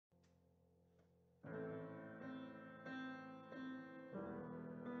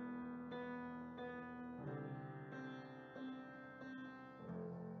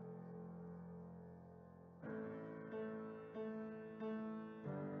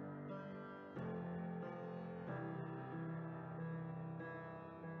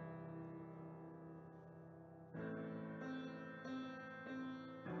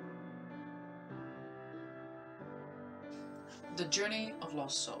The Journey of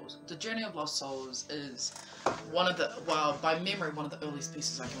Lost Souls. The Journey of Lost Souls is one of the, well, by memory, one of the earliest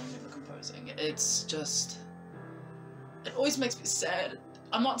pieces I can remember composing. It's just, it always makes me sad.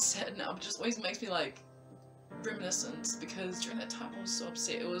 I'm not sad now, but it just always makes me like reminiscent, because during that time I was so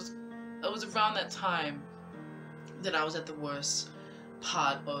upset. It was around that time that I was at the worst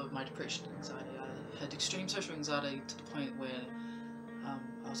part of my depression and anxiety. I had extreme social anxiety to the point where I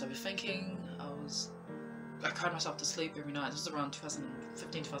was overthinking. I cried myself to sleep every night. This was around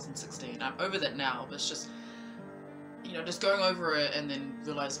 2015, 2016. I'm over that now, but it's just, you know, just going over it and then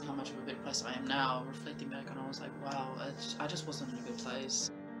realizing how much of a better place I am now, reflecting back, and I was like, wow, I just wasn't in a good place.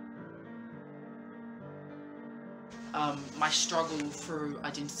 My struggle through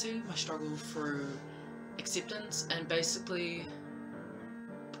identity, my struggle through acceptance, and basically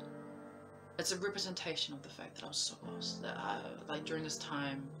it's a representation of the fact that I was so lost, that like during this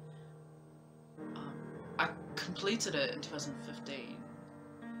time, I completed it in 2015,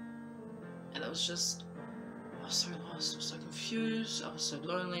 and it was just, I was so lost, I was so confused, I was so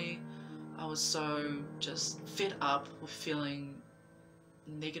lonely, I was so just fed up with feeling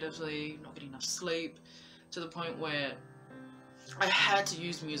negatively, not getting enough sleep, to the point where I had to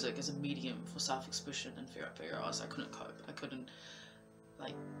use music as a medium for self-expression and therapy, or else I couldn't cope. I couldn't,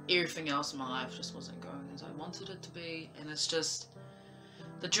 like, everything else in my life just wasn't going as I wanted it to be. And it's just,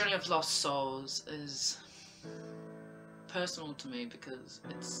 the Journey of Lost Souls is personal to me because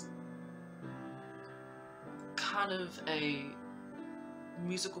it's kind of a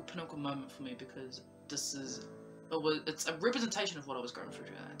musical pinnacle moment for me, because it's a representation of what I was going through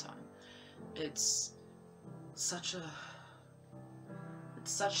during that time. It's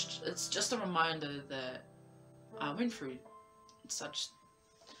just a reminder that I went through such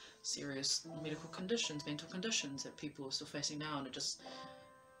serious medical conditions, mental conditions that people are still facing now, and it's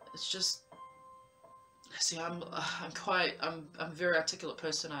just, see, I'm a very articulate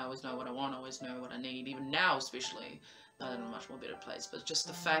person. I always know what I want, I always know what I need, even now especially, I'm in a much more better place, but just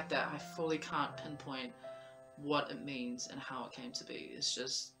the fact that I fully can't pinpoint what it means and how it came to be, it's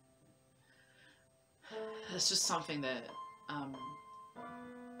just something that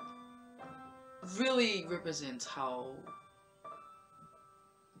really represents how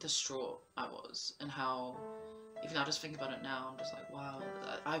distraught I was, and how, even I just think about it now, I'm just like, wow,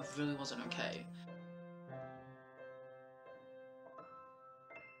 I really wasn't okay.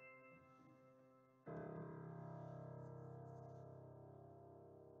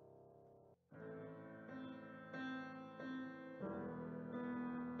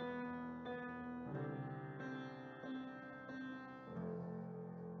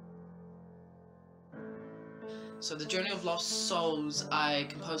 So the Journey of Lost Souls I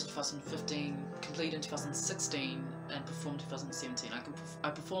composed in 2015, completed in 2016, and performed in 2017. I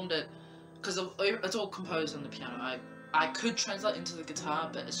performed it because it's all composed on the piano. I could translate into the guitar,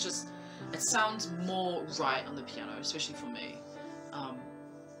 but it's just, it sounds more right on the piano, especially for me.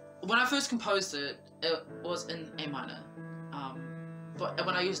 When I first composed it, it was in A minor, but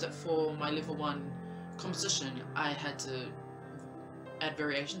when I used it for my level 1 composition, I had to add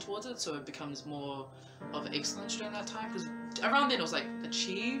variation towards it, so it becomes more of excellence during that time, because around then it was like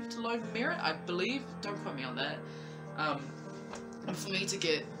achieved low merit, I believe, don't quote me on that, and for me to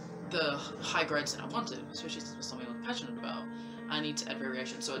get the high grades that I wanted, especially since it was something I was passionate about, I need to add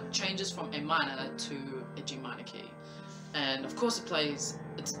variation. So it changes from A minor to a G minor key, and of course it's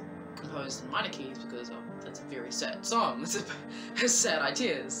composed in minor keys because it's a very sad song, it's sad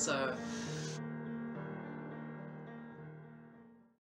ideas, so